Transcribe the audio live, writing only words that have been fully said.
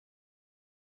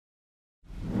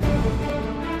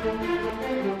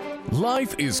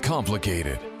Life is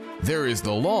complicated. There is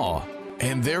the law,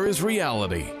 and there is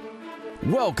reality.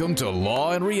 Welcome to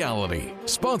Law and Reality,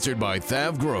 sponsored by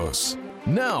Thav Gross.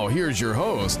 Now, here's your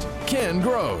host, Ken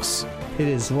Gross. It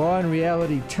is Law and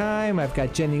Reality time. I've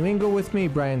got Jenny Lingle with me,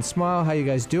 Brian Small. How you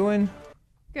guys doing?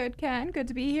 Good, Ken. Good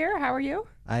to be here. How are you?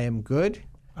 I am good.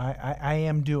 I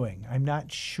am doing. I'm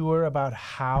not sure about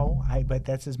how, but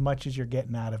that's as much as you're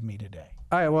getting out of me today.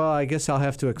 All right, well, I guess I'll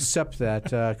have to accept that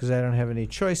because I don't have any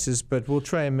choices, but we'll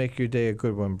try and make your day a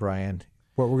good one, Brian.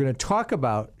 What we're going to talk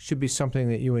about should be something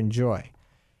that you enjoy.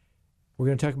 We're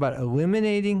going to talk about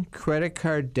eliminating credit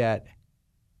card debt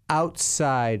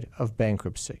outside of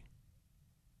bankruptcy.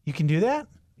 You can do that?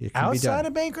 It can outside be done.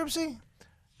 of bankruptcy?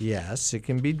 Yes, it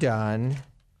can be done,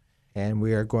 and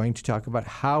we are going to talk about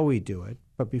how we do it.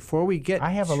 But before we get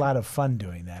I have a lot of fun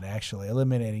doing that, actually,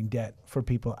 eliminating debt for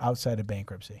people outside of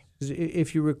bankruptcy.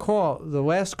 If you recall, the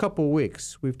last couple of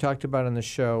weeks we've talked about on the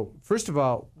show, first of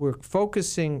all, we're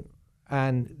focusing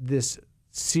on this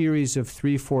series of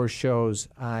 3-4 shows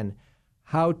on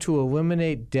how to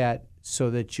eliminate debt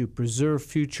so that you preserve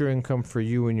future income for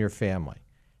you and your family.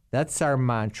 That's our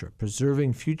mantra,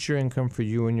 preserving future income for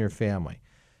you and your family.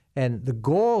 And the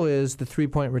goal is the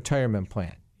 3-point retirement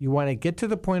plan. You want to get to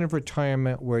the point of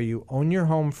retirement where you own your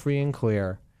home free and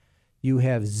clear. You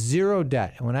have zero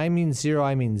debt. And when I mean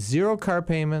zero car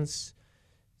payments,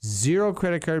 zero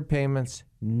credit card payments,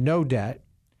 no debt,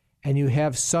 and you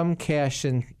have some cash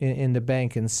in the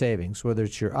bank in savings, whether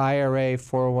it's your IRA,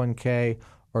 401k,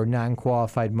 or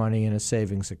non-qualified money in a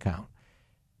savings account.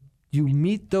 You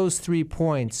meet those 3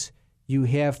 points, you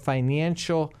have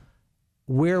financial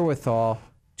wherewithal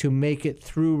to make it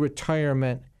through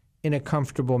retirement in a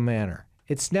comfortable manner.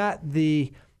 It's not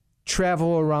the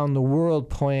travel around the world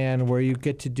plan where you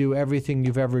get to do everything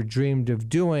you've ever dreamed of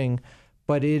doing,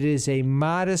 but it is a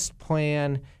modest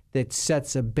plan that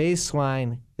sets a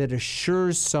baseline that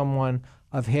assures someone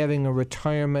of having a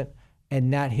retirement and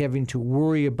not having to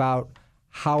worry about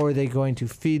how are they going to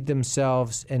feed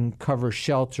themselves and cover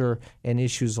shelter and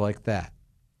issues like that.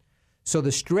 So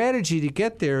the strategy to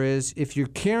get there is if you're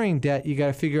carrying debt, you got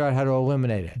to figure out how to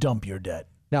eliminate it. Dump your debt.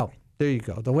 Now, there you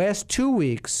go. The last 2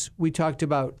 weeks, we talked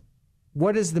about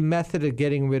what is the method of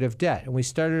getting rid of debt. And we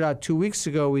started out 2 weeks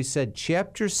ago, we said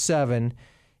Chapter 7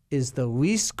 is the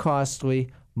least costly,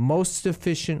 most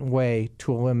efficient way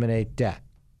to eliminate debt.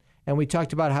 And we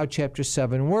talked about how Chapter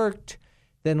 7 worked.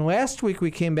 Then last week, we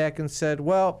came back and said,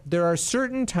 well, there are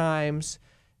certain times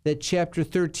that Chapter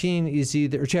 13 is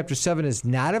either, or Chapter 7 is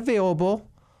not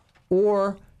available,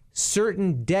 or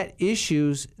certain debt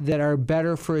issues that are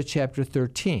better for a Chapter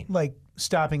 13. Like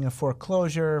stopping a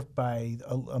foreclosure by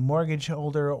a mortgage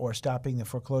holder, or stopping the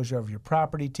foreclosure of your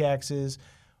property taxes,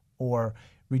 or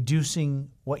reducing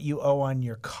what you owe on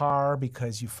your car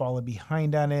because you've fallen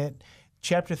behind on it.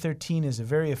 Chapter 13 is a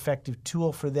very effective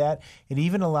tool for that. It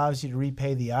even allows you to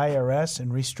repay the IRS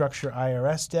and restructure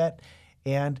IRS debt,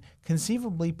 and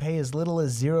conceivably pay as little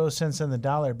as 0 cents on the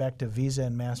dollar back to Visa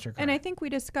and MasterCard. And I think we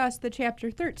discussed the Chapter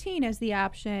 13 as the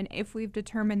option if we've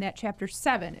determined that Chapter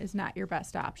 7 is not your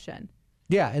best option.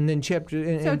 Yeah, and then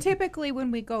So typically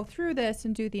when we go through this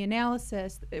and do the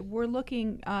analysis, we're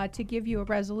looking to give you a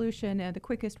resolution the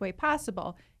quickest way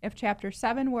possible. If Chapter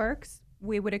 7 works,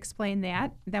 we would explain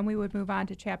that. Then we would move on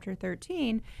to Chapter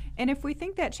 13. And if we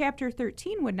think that Chapter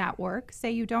 13 would not work, say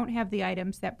you don't have the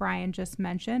items that Brian just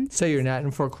mentioned. Say you're not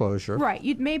in foreclosure.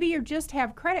 Right. Maybe you just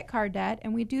have credit card debt,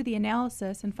 and we do the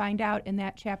analysis and find out in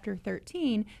that Chapter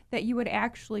 13 that you would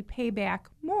actually pay back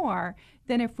more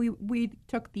than if we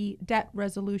took the debt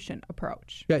resolution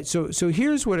approach. Right. So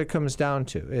here's what it comes down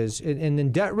to is, and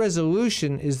then debt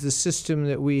resolution is the system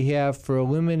that we have for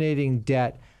eliminating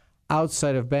debt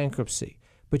outside of bankruptcy.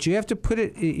 But you have to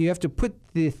put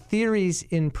the theories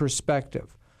in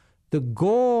perspective. The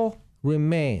goal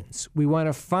remains. We want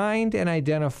to find and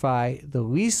identify the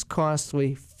least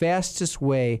costly, fastest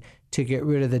way to get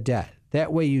rid of the debt.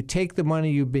 That way you take the money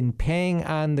you've been paying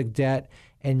on the debt,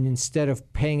 and instead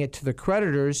of paying it to the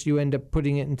creditors, you end up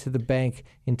putting it into the bank,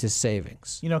 into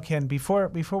savings. You know, Ken, before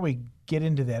we get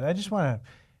into that, I just want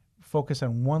to focus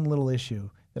on one little issue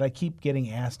that I keep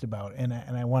getting asked about, and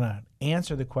I want to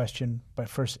answer the question by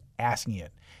first asking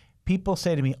it. People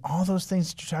say to me, all those things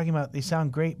that you're talking about, they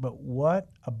sound great, but what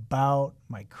about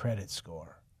my credit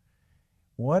score?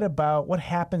 What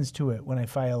happens to it when I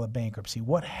file a bankruptcy?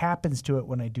 What happens to it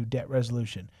when I do debt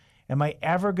resolution? Am I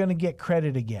ever going to get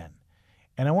credit again?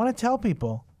 And I want to tell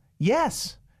people,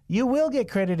 yes, you will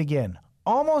get credit again,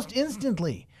 almost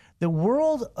instantly. The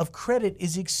world of credit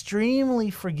is extremely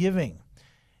forgiving.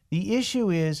 The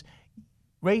issue is,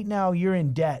 right now you're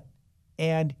in debt,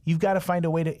 and you've got to find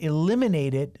a way to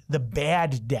eliminate it, the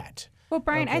bad debt. Well,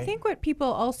 Brian, I Okay. think what people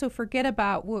also forget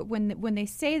about when they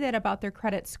say that about their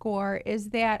credit score is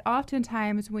that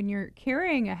oftentimes when you're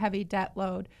carrying a heavy debt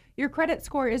load, your credit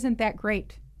score isn't that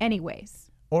great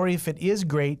anyways. Or if it is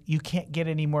great, you can't get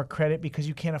any more credit because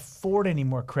you can't afford any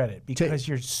more credit because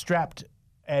you're strapped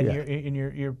and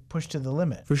you're pushed to the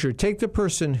limit. For sure. Take the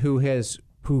person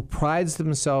who prides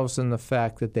themselves in the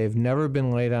fact that they've never been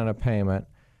late on a payment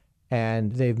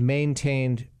and they've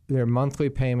maintained their monthly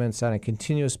payments on a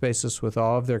continuous basis with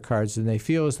all of their cards, and they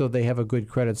feel as though they have a good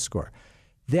credit score.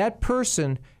 That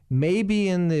person may be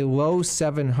in the low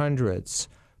 700s,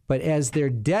 but as their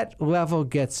debt level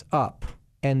gets up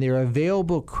and their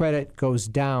available credit goes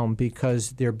down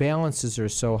because their balances are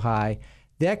so high,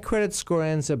 that credit score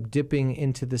ends up dipping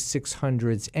into the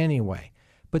 600s anyway.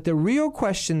 But the real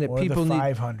question that Or people the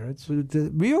need 500s.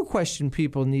 the real question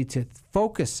people need to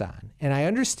focus on, and I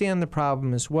understand the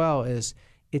problem as well, is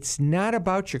it's not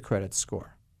about your credit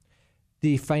score.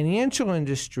 The financial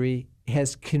industry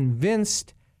has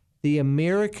convinced the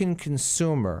American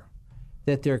consumer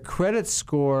that their credit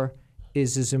score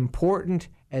is as important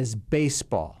as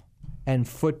baseball and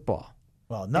football.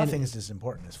 Well, nothing's as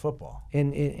important as football.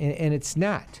 And it's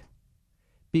not.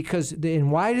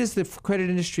 And why does the credit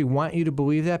industry want you to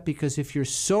believe that? Because if you're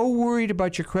so worried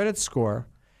about your credit score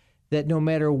that no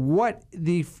matter what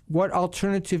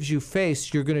alternatives you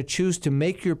face, you're going to choose to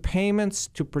make your payments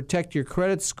to protect your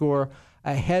credit score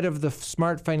ahead of the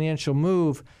smart financial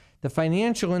move, the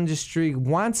financial industry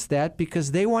wants that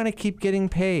because they want to keep getting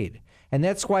paid. And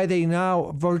that's why they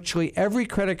now, virtually every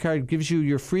credit card gives you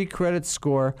your free credit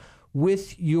score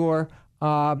with your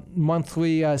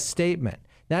monthly statement.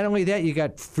 Not only that, you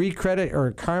got free credit, or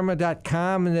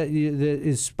karma.com that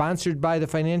is sponsored by the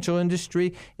financial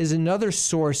industry, is another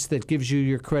source that gives you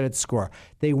your credit score.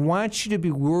 They want you to be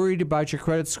worried about your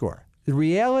credit score. The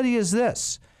reality is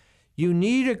this: you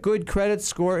need a good credit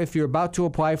score if you're about to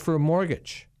apply for a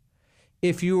mortgage.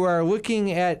 If you are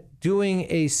looking at doing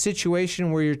a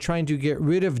situation where you're trying to get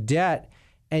rid of debt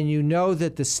and you know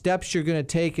that the steps you're going to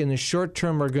take in the short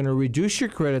term are going to reduce your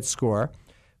credit score,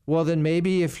 well, then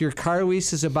maybe if your car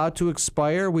lease is about to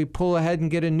expire, we pull ahead and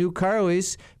get a new car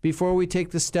lease before we take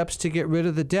the steps to get rid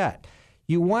of the debt.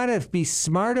 You want to be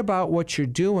smart about what you're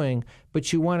doing,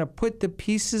 but you want to put the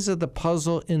pieces of the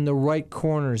puzzle in the right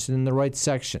corners and in the right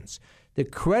sections. The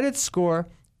credit score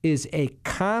is a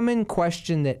common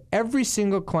question that every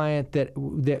single client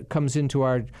that comes into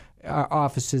our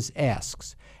offices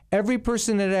asks. Every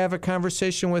person that I have a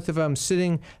conversation with, if I'm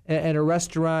sitting at a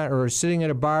restaurant or sitting at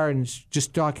a bar and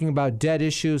just talking about debt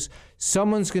issues,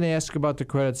 someone's going to ask about the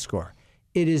credit score.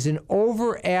 It is an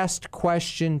over-asked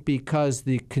question because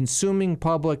the consuming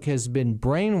public has been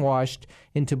brainwashed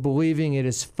into believing it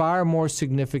is far more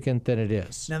significant than it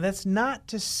is. Now, that's not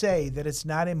to say that it's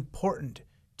not important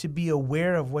to be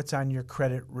aware of what's on your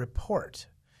credit report.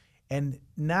 And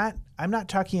I'm not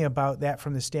talking about that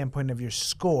from the standpoint of your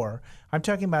score. I'm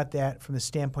talking about that from the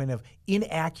standpoint of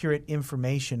inaccurate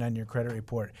information on your credit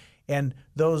report. And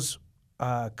those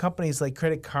companies like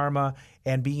Credit Karma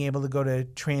and being able to go to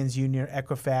TransUnion,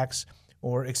 Equifax,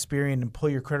 or Experian and pull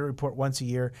your credit report once a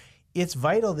year, it's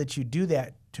vital that you do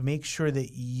that to make sure that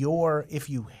if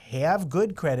you have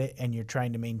good credit and you're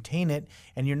trying to maintain it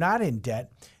and you're not in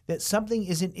debt, that something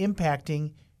isn't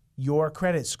impacting your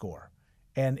credit score.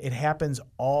 And it happens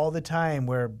all the time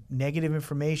where negative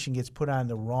information gets put on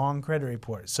the wrong credit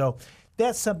report. So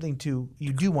that's something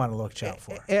you do want to look out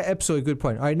for. Absolutely, good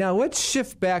point. All right, now let's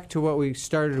shift back to what we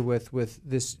started with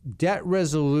this debt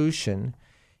resolution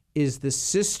is the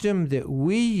system that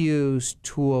we use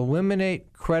to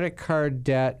eliminate credit card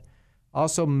debt,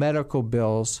 also medical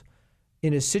bills,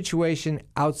 in a situation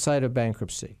outside of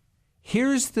bankruptcy.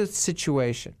 Here's the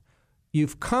situation.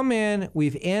 You've come in,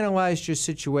 we've analyzed your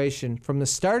situation. From the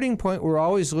starting point, we're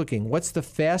always looking, what's the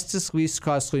fastest, least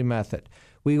costly method?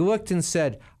 We looked and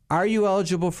said, are you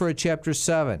eligible for a Chapter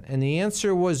 7? And the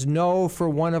answer was no for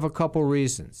one of a couple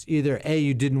reasons. Either A,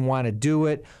 you didn't want to do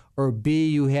it, or B,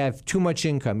 you have too much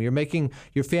income.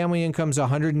 Your family income's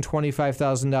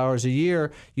 $125,000 a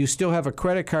year. You still have a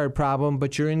credit card problem,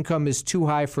 but your income is too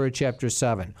high for a Chapter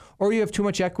 7. Or you have too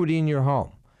much equity in your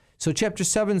home. So Chapter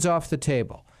 7's off the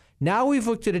table. Now we've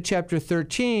looked at a Chapter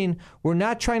 13. We're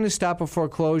not trying to stop a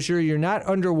foreclosure. You're not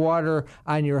underwater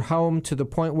on your home to the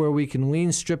point where we can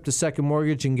lien strip the second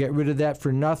mortgage and get rid of that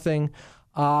for nothing.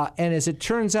 And as it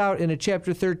turns out, in a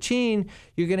Chapter 13,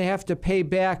 you're going to have to pay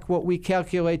back what we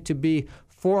calculate to be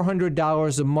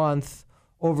 $400 a month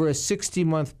over a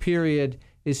 60-month period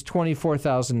is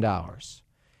 $24,000.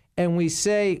 And we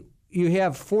say, you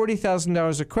have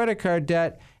 $40,000 of credit card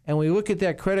debt, and we look at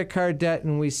that credit card debt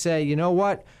and we say, you know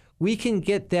what? We can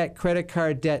get that credit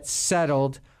card debt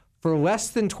settled for less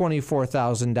than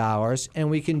 $24,000, and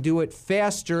we can do it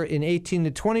faster in 18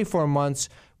 to 24 months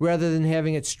rather than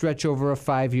having it stretch over a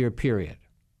 5-year period.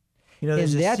 You know,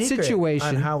 there's in a that secret situation,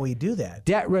 on how we do that.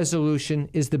 Debt resolution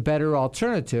is the better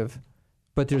alternative,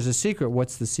 but there's a secret.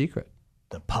 What's the secret?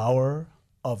 The power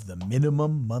of the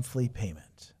minimum monthly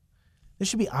payment. There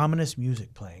should be ominous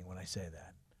music playing when I say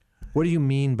that. What do you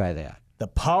mean by that? The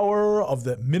power of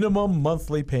the minimum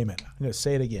monthly payment. I'm going to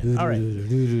say it again. All right.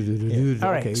 Yeah.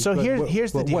 All right. Okay, So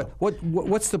here's the deal.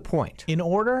 What's the point? In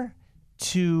order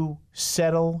to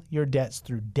settle your debts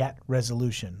through debt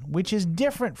resolution, which is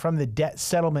different from the debt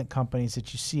settlement companies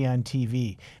that you see on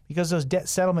TV, because those debt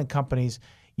settlement companies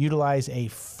utilize a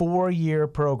 4-year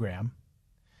program,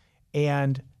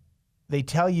 and they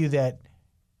tell you that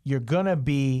you're going to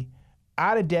be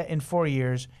out of debt in 4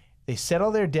 years. They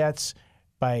settle their debts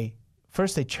by,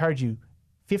 first they charge you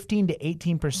 15 to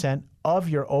 18% of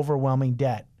your overwhelming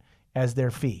debt as their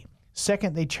fee.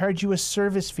 Second, they charge you a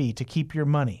service fee to keep your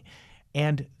money.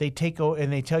 And they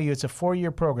tell you it's a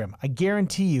 4-year program. I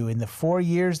guarantee you, in the 4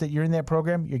 years that you're in that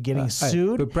program, you're getting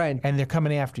sued, but Brian, and they're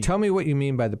coming after you. Tell me what you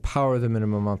mean by the power of the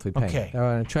minimum monthly payment. Okay. I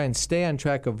want to try and stay on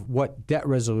track of what debt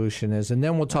resolution is, and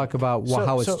then we'll talk about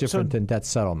how it's different than debt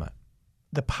settlement.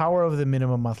 The power of the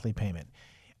minimum monthly payment.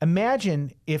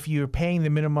 Imagine if you're paying the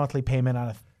minimum monthly payment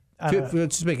on let's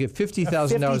just make it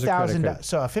 $50,000 of credit card.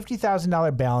 So a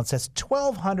 $50,000 balance, that's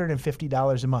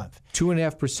 $1,250 a month.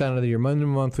 2.5% of your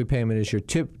minimum monthly payment is your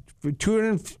tip.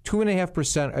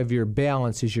 2.5% of your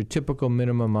balance is your typical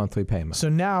minimum monthly payment. So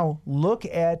now look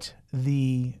at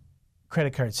the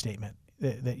credit card statement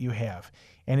that you have.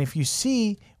 And if you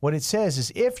see what it says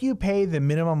is if you pay the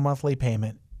minimum monthly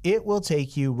payment, it will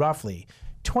take you roughly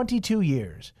 22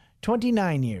 years,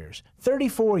 29 years,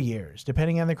 34 years,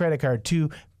 depending on the credit card,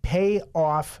 to pay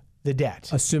off the debt.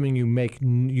 Assuming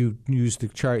you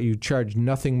charge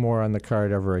nothing more on the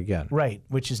card ever again. Right,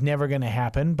 which is never going to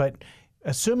happen. But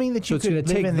assuming that you could live in that.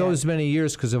 So it's going to take those many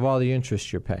years because of all the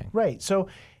interest you're paying. Right. So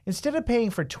instead of paying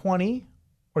for 20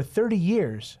 or 30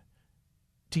 years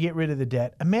to get rid of the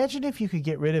debt, imagine if you could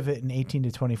get rid of it in 18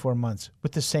 to 24 months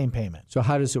with the same payment. So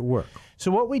how does it work?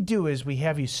 So what we do is we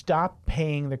have you stop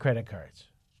paying the credit cards,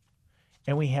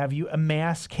 and we have you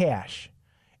amass cash,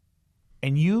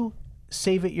 and you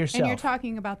save it yourself. And you're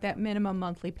talking about that minimum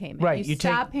monthly payment. Right. You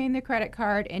stop paying the credit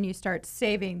card and you start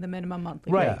saving the minimum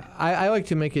monthly payment. Right. I like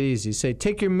to make it easy. Say,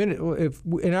 take your if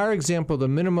in our example, the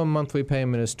minimum monthly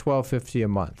payment is $1,250 a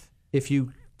month. If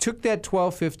you took that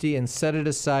 $1,250 and set it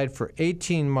aside for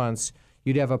 18 months,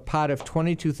 you'd have a pot of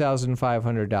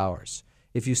 $22,500.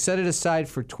 If you set it aside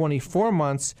for 24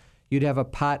 months, you'd have a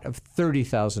pot of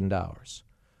 $30,000.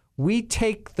 We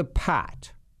take the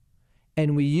pot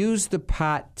and we use the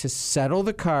pot to settle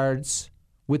the cards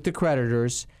with the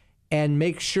creditors and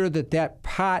make sure that that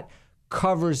pot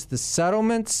covers the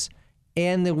settlements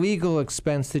and the legal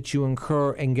expense that you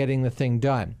incur in getting the thing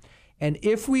done. And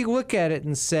if we look at it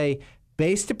and say,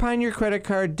 based upon your credit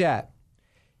card debt,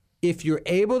 if you're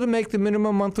able to make the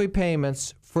minimum monthly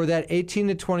payments for that 18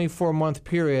 to 24 month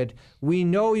period, we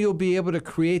know you'll be able to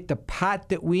create the pot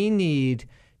that we need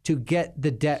to get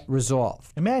the debt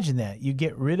resolved. Imagine that. You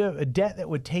get rid of a debt that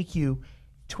would take you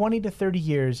 20 to 30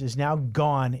 years is now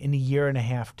gone in a year and a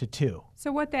half to 2.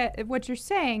 So what you're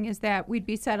saying is that we'd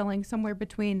be settling somewhere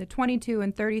between the $22,000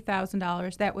 and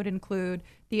 $30,000. That would include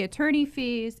the attorney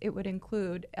fees. It would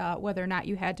include whether or not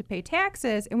you had to pay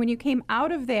taxes. And when you came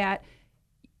out of that,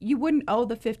 you wouldn't owe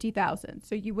the $50,000.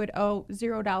 So you would owe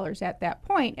 $0 at that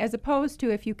point, as opposed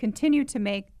to if you continue to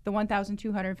make the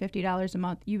 $1,250 a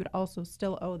month, you would also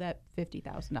still owe that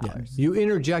 $50,000. Yeah. You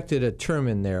interjected a term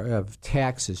in there of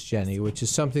taxes, Jenny, which is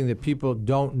something that people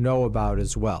don't know about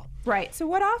as well. Right. So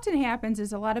what often happens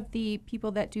is a lot of the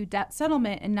people that do debt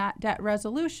settlement and not debt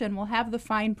resolution will have the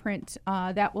fine print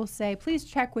that will say, please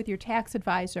check with your tax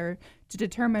advisor to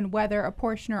determine whether a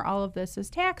portion or all of this is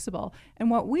taxable.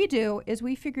 And what we do is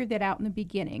we figure that out in the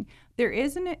beginning. There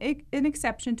is an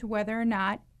exception to whether or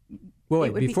not. Well,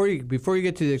 wait, before you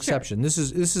get to the exception, sure.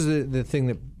 This is the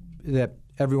thing that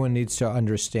everyone needs to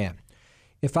understand.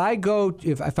 If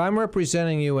I'm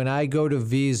representing you and I go to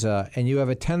Visa and you have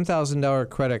a $10,000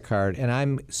 credit card and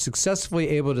I'm successfully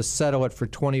able to settle it for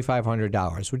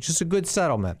 $2,500, which is a good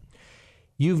settlement,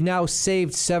 you've now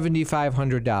saved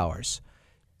 $7,500.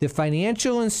 The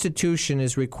financial institution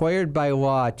is required by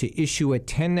law to issue a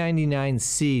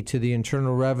 1099-C to the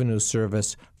Internal Revenue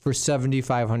Service for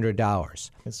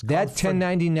 $7,500. It's That called for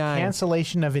 1099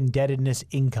 cancellation of indebtedness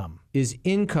income. is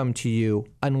income to you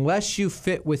unless you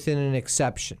fit within an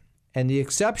exception. And the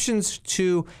exceptions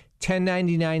to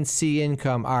 1099-C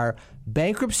income are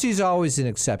bankruptcy is always an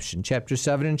exception, Chapter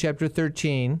 7 and Chapter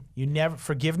 13.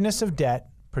 Forgiveness of debt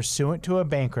pursuant to a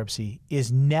bankruptcy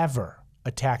is never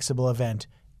a taxable event,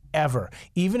 ever.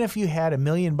 Even if you had $1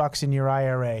 million in your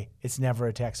IRA, it's never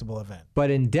a taxable event. But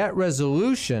in debt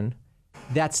resolution,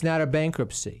 that's not a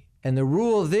bankruptcy. And the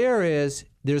rule there is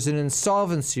there's an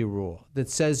insolvency rule that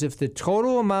says if the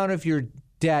total amount of your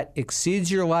debt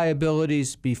exceeds your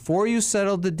liabilities before you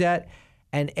settled the debt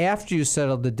and after you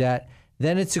settled the debt,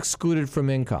 then it's excluded from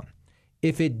income.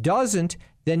 If it doesn't,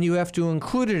 then you have to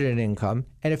include it in income.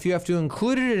 And if you have to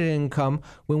include it in income,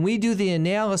 when we do the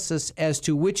analysis as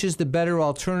to which is the better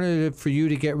alternative for you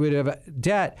to get rid of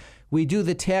debt, we do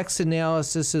the tax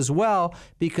analysis as well,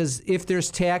 because if there's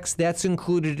tax, that's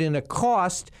included in a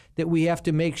cost that we have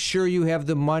to make sure you have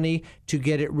the money to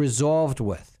get it resolved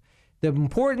with. The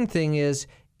important thing is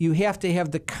you have to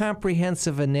have the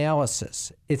comprehensive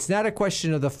analysis. It's not a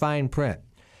question of the fine print.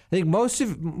 I think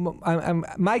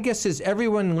my guess is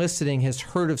everyone listening has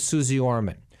heard of Susie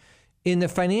Orman. In the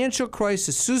financial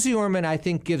crisis, Susie Orman, I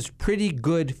think, gives pretty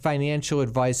good financial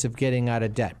advice of getting out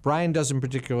of debt. Brian doesn't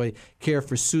particularly care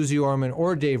for Susie Orman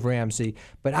or Dave Ramsey,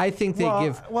 but I think they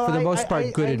give, for the most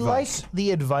part, good advice. I like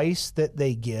the advice that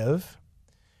they give.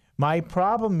 My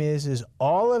problem is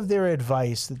all of their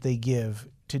advice that they give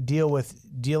to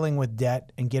dealing with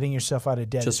debt and getting yourself out of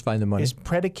debt Just find the money. Is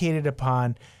predicated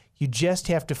upon you just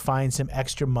have to find some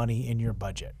extra money in your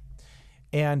budget.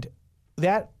 And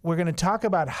that we're going to talk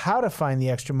about how to find the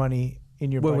extra money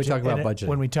in your budget. When we talk about budget.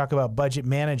 When we talk about budget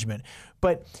management.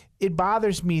 But it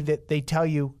bothers me that they tell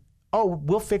you, oh,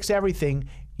 we'll fix everything.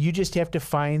 You just have to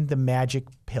find the magic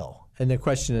pill. And the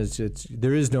question is,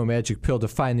 there is no magic pill to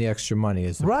find the extra money,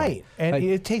 is the right. point. And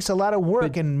it takes a lot of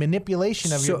work and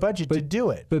manipulation of your budget to do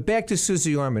it. But back to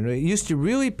Susie Orman. It used to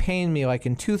really pain me, like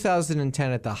in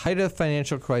 2010, at the height of the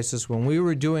financial crisis, when we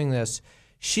were doing this,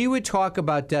 she would talk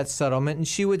about debt settlement, and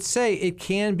she would say it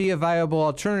can be a viable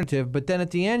alternative, but then at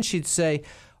the end she'd say,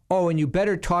 oh, and you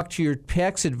better talk to your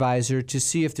tax advisor to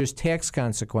see if there's tax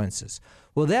consequences.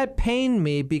 Well, that pained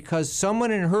me because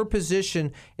someone in her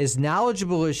position, as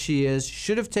knowledgeable as she is,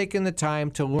 should have taken the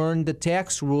time to learn the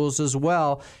tax rules as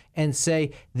well and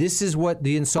say, this is what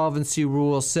the insolvency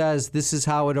rule says, this is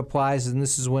how it applies, and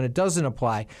this is when it doesn't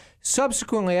apply.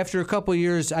 Subsequently, after a couple of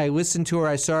years, I listened to her,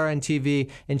 I saw her on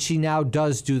TV, and she now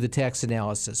does do the tax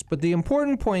analysis. But the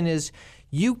important point is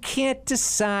you can't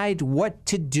decide what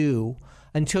to do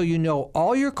until you know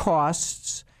all your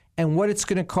costs and what it's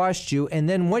going to cost you, and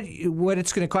then what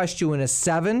it's going to cost you in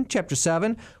Chapter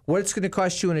 7, what it's going to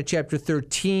cost you in a Chapter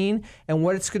 13, and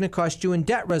what it's going to cost you in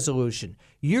debt resolution.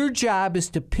 Your job is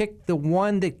to pick the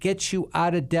one that gets you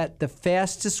out of debt the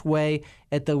fastest way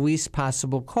at the least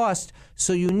possible cost,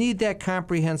 so you need that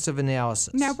comprehensive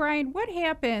analysis. Now, Brian, what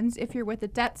happens if you're with a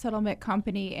debt settlement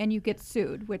company and you get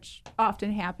sued, which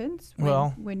often happens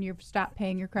when you stop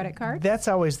paying your credit card? That's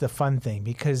always the fun thing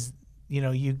because,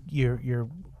 you're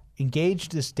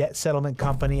engaged this debt settlement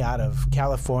company out of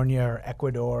California or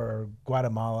Ecuador or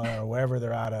Guatemala or wherever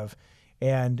they're out of,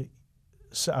 and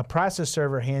so a process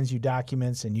server hands you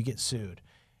documents and you get sued.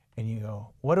 And you go,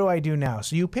 what do I do now?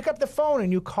 So you pick up the phone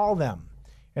and you call them,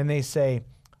 and they say,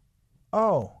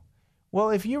 oh, well,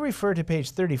 if you refer to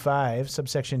page 35,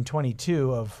 subsection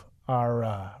 22 of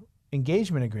our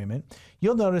engagement agreement,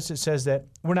 you'll notice it says that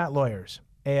we're not lawyers.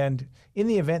 And in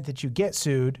the event that you get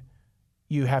sued,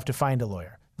 you have to find a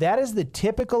lawyer. That is the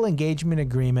typical engagement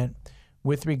agreement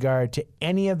with regard to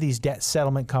any of these debt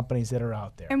settlement companies that are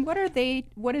out there. And what are they?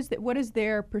 What is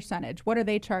their percentage? What are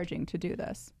they charging to do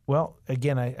this? Well,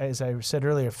 again, as I said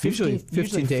earlier, usually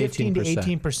 15 to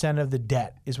 18% of the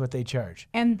debt is what they charge.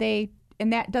 And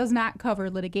that does not cover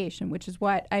litigation, which is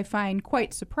what I find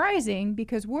quite surprising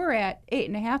because we're at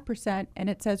 8.5%, and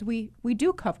it says we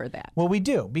do cover that. Well, we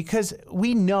do, because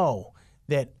we know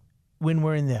that when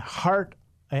we're in the heart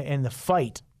and the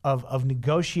fight of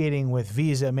negotiating with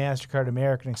Visa, MasterCard,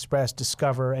 American Express,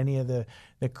 Discover, any of the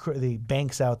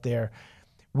banks out there,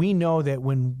 we know that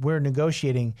when we're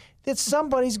negotiating that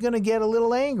somebody's going to get a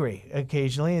little angry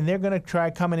occasionally, and they're going to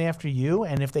try coming after you.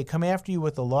 And if they come after you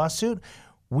with a lawsuit,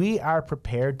 we are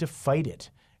prepared to fight it.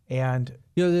 And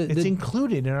it's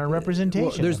included in our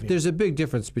representation. Well, there's a big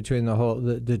difference between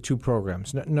the two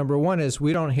programs. Number one is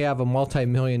we don't have a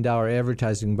multi-million-dollar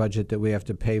advertising budget that we have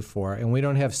to pay for, and we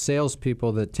don't have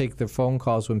salespeople that take their phone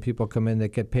calls when people come in that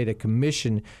get paid a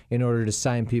commission in order to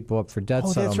sign people up for debt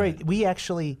settlement. That's right. We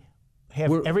actually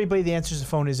have everybody that answers the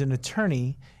phone is an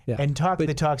attorney, and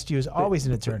that talks to you is always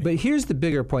an attorney. But here's the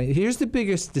bigger point. Here's the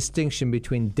biggest distinction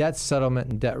between debt settlement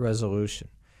and debt resolution.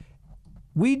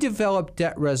 We developed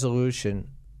debt resolution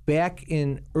back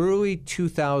in early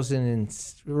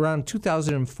 2000, around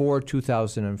 2004,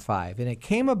 2005. And it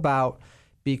came about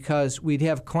because we'd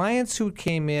have clients who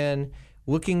came in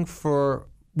looking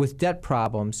with debt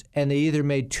problems, and they either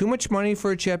made too much money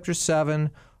for a Chapter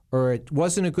 7 or it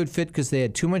wasn't a good fit because they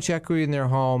had too much equity in their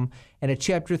home, and a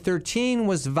Chapter 13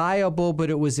 was viable, but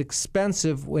it was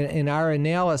expensive in our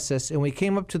analysis, and we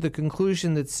came up to the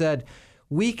conclusion that said,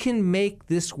 we can make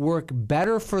this work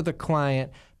better for the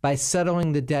client by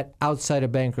settling the debt outside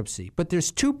of bankruptcy. But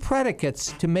there's two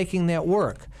predicates to making that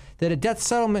work that a debt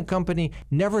settlement company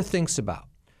never thinks about.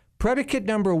 Predicate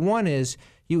number one is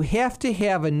you have to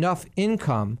have enough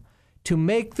income to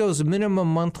make those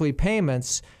minimum monthly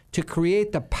payments to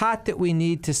create the pot that we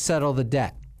need to settle the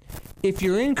debt. If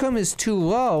your income is too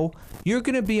low, you're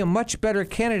going to be a much better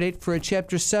candidate for a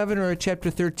Chapter 7 or a Chapter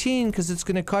 13 because it's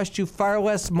going to cost you far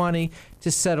less money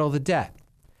to settle the debt.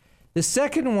 The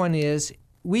second one is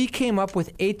we came up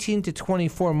with 18 to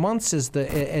 24 months as the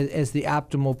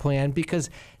optimal plan because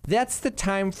that's the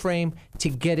time frame to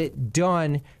get it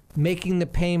done, making the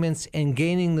payments and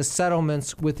gaining the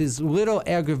settlements with as little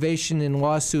aggravation in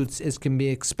lawsuits as can be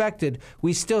expected.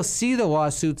 We still see the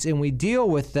lawsuits and we deal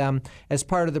with them as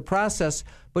part of the process.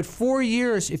 But 4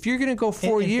 years, if you're going to go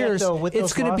 4 years,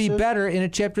 it's going to be better in a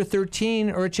Chapter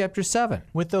 13 or a Chapter 7.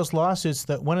 With those lawsuits,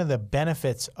 one of the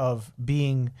benefits of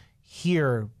being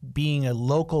here, being a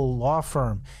local law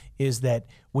firm, is that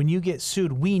when you get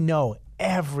sued, we know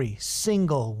every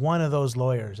single one of those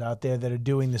lawyers out there that are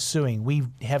doing the suing. We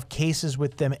have cases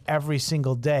with them every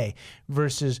single day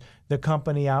versus the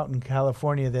company out in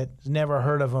California that's never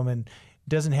heard of them and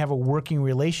doesn't have a working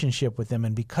relationship with them.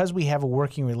 And because we have a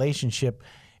working relationship,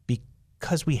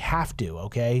 because we have to,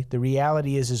 okay? The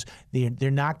reality is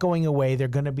they're not going away. They're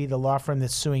going to be the law firm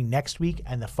that's suing next week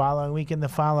and the following week and the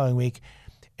following week.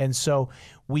 And so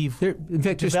we've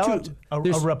developed a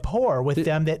rapport with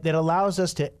them that allows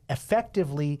us to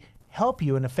effectively help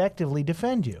you and effectively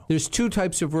defend you. There's two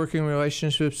types of working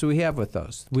relationships we have with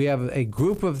those. We have a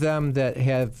group of them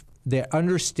that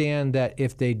understand that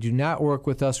if they do not work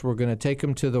with us, we're going to take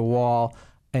them to the wall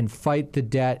and fight the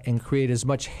debt and create as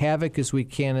much havoc as we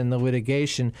can in the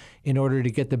litigation in order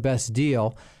to get the best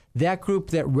deal. That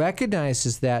group that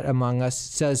recognizes that among us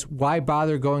says, why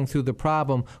bother going through the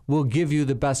problem? We'll give you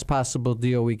the best possible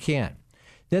deal we can.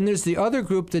 Then there's the other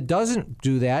group that doesn't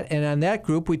do that, and on that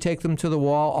group, we take them to the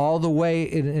wall all the way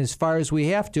as far as we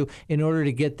have to in order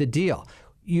to get the deal.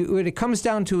 What it comes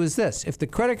down to is this. If the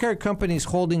credit card company is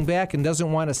holding back and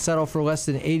doesn't want to settle for less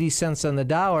than 80 cents on the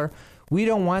dollar, we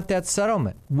don't want that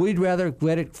settlement. We'd rather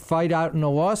let it fight out in a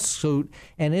lawsuit,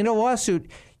 and in a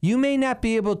lawsuit, you may not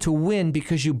be able to win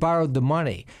because you borrowed the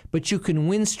money, but you can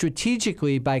win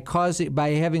strategically by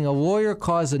having a lawyer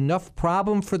cause enough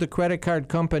problem for the credit card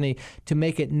company to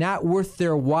make it not worth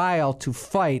their while to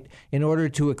fight in order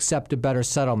to accept a better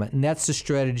settlement. And that's the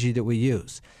strategy that we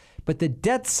use. But the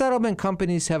debt settlement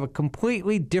companies have a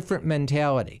completely different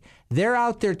mentality. They're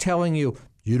out there telling you,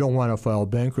 you don't want to file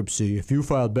bankruptcy. If you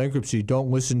filed bankruptcy,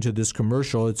 don't listen to this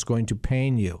commercial. It's going to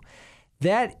pain you.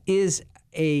 That is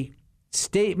a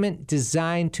statement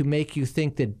designed to make you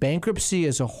think that bankruptcy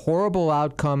is a horrible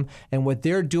outcome and what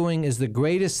they're doing is the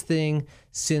greatest thing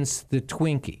since the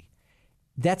Twinkie.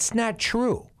 That's not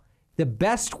true. The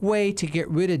best way to get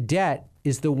rid of debt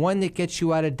is the one that gets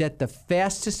you out of debt the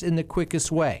fastest and the quickest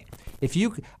way.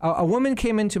 A woman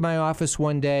came into my office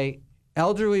one day,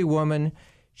 elderly woman.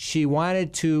 She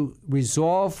wanted to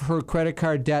resolve her credit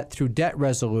card debt through debt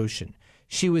resolution.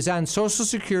 She was on Social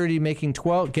Security getting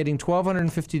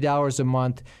 $1,250 a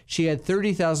month. She had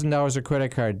 $30,000 of credit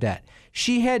card debt.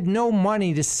 She had no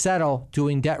money to settle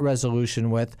doing debt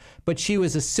resolution with, but she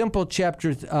was a simple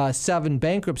Chapter 7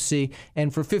 bankruptcy,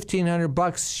 and for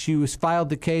 $1,500, she filed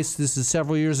the case. This is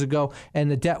several years ago,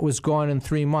 and the debt was gone in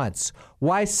 3 months.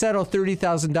 Why settle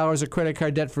 $30,000 of credit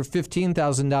card debt for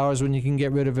 $15,000 when you can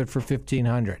get rid of it for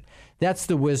 $1,500? That's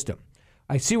the wisdom.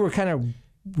 I see we're kind of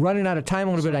running out of time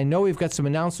a little bit. I know we've got some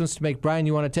announcements to make. Brian,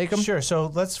 you want to take them? Sure. So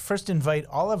let's first invite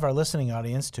all of our listening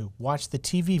audience to watch the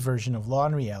TV version of Law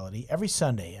and Reality every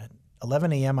Sunday at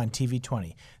 11 a.m. on TV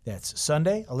 20. That's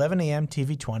Sunday, 11 a.m.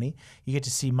 TV 20. You get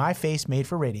to see my face made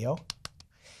for radio.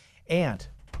 And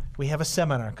we have a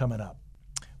seminar coming up.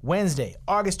 Wednesday,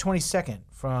 August 22nd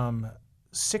from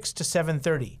 6 to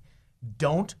 7:30.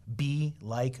 Don't be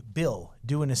like Bill.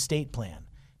 Do an estate plan.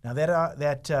 Now,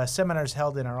 that seminar is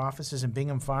held in our offices in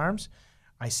Bingham Farms.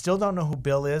 I still don't know who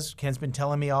Bill is. Ken's been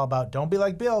telling me all about don't be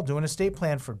like Bill, do an estate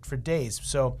plan for days.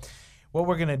 So what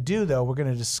we're going to do, though, we're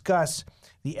going to discuss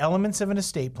the elements of an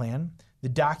estate plan, the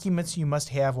documents you must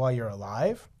have while you're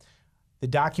alive, the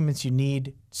documents you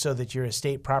need so that your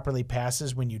estate properly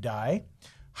passes when you die,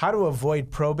 how to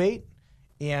avoid probate,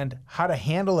 and how to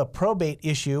handle a probate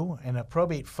issue and a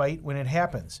probate fight when it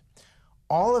happens.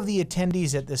 All of the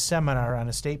attendees at this seminar on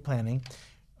estate planning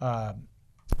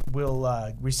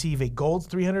will receive a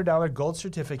 $300 gold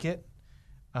certificate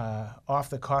off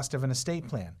the cost of an estate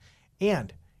plan.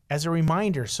 And as a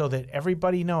reminder, so that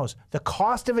everybody knows, the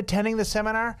cost of attending the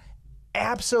seminar,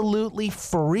 absolutely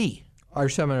free. Our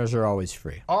seminars are always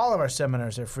free. All of our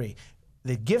seminars are free.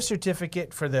 The gift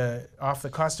certificate for off the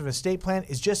cost of estate plan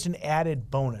is just an added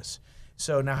bonus.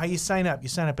 So now how you sign up? You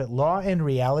sign up at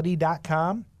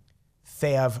lawandreality.com,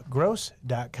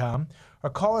 thavgross.com, or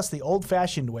call us the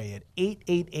old-fashioned way at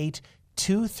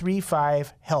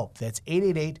 888-235-HELP. That's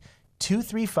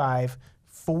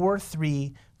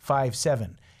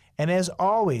 888-235-4357. And as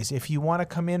always, if you want to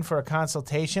come in for a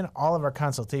consultation, all of our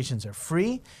consultations are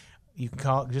free. You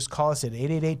can just call us at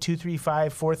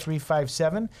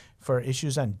 888-235-4357 for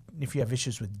issues if you have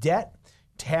issues with debt,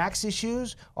 tax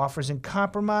issues, offers in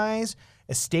compromise,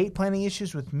 estate planning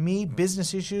issues with me,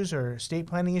 business issues or estate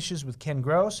planning issues with Ken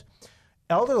Gross,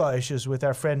 elder law issues with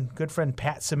our good friend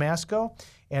Pat Samasco,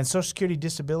 and Social Security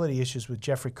disability issues with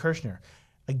Jeffrey Kirshner.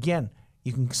 Again,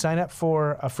 you can sign up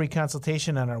for a free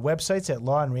consultation on our websites at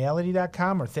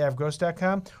lawandreality.com or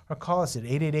thavgross.com, or call us at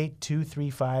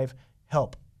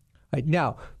 888-235-HELP. Right,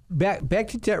 now, back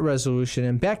to debt resolution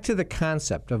and back to the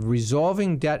concept of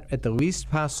resolving debt at the least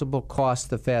possible cost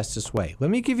the fastest way. Let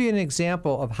me give you an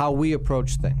example of how we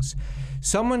approach things.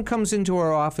 Someone comes into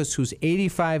our office who's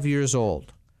 85 years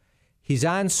old. He's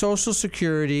on Social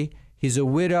Security. He's a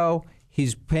widow.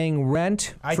 He's paying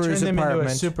rent for his apartment. I turned him into a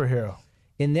superhero.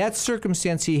 In that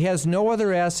circumstance, he has no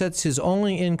other assets. His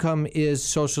only income is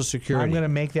Social Security. I'm going to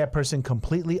make that person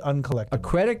completely uncollectible. A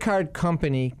credit card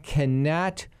company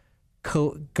cannot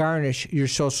garnish your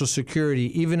Social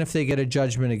Security, even if they get a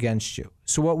judgment against you.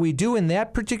 So what we do in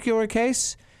that particular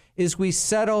case is we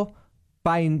settle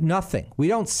by nothing. We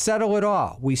don't settle at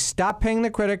all. We stop paying the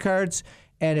credit cards,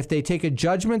 and if they take a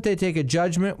judgment, they take a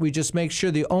judgment. We just make sure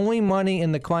the only money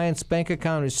in the client's bank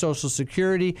account is Social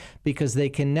Security, because they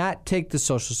cannot take the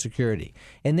Social Security.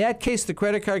 In that case, the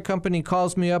credit card company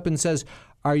calls me up and says,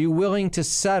 "Are you willing to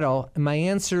settle?" And my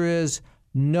answer is,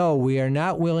 no, we are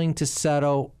not willing to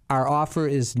settle. Our offer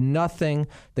is nothing.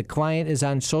 The client is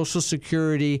on Social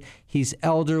Security. He's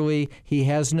elderly. He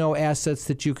has no assets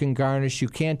that you can garnish. You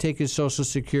can't take his Social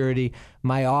Security.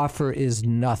 My offer is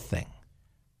nothing.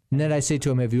 And then I say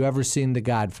to him, have you ever seen The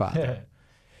Godfather?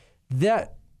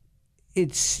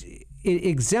 It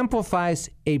exemplifies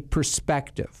a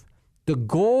perspective. The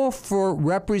goal for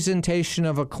representation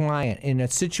of a client in a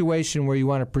situation where you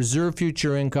want to preserve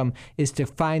future income is to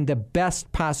find the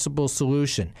best possible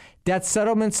solution. Debt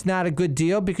settlement's not a good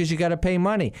deal because you got to pay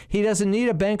money. He doesn't need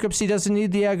a bankruptcy, doesn't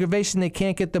need the aggravation. They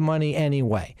can't get the money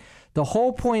anyway. The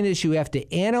whole point is you have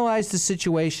to analyze the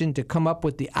situation to come up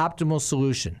with the optimal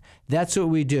solution. That's what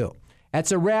we do.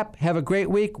 That's a wrap. Have a great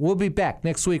week. We'll be back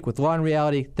next week with Law and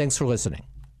Reality. Thanks for listening.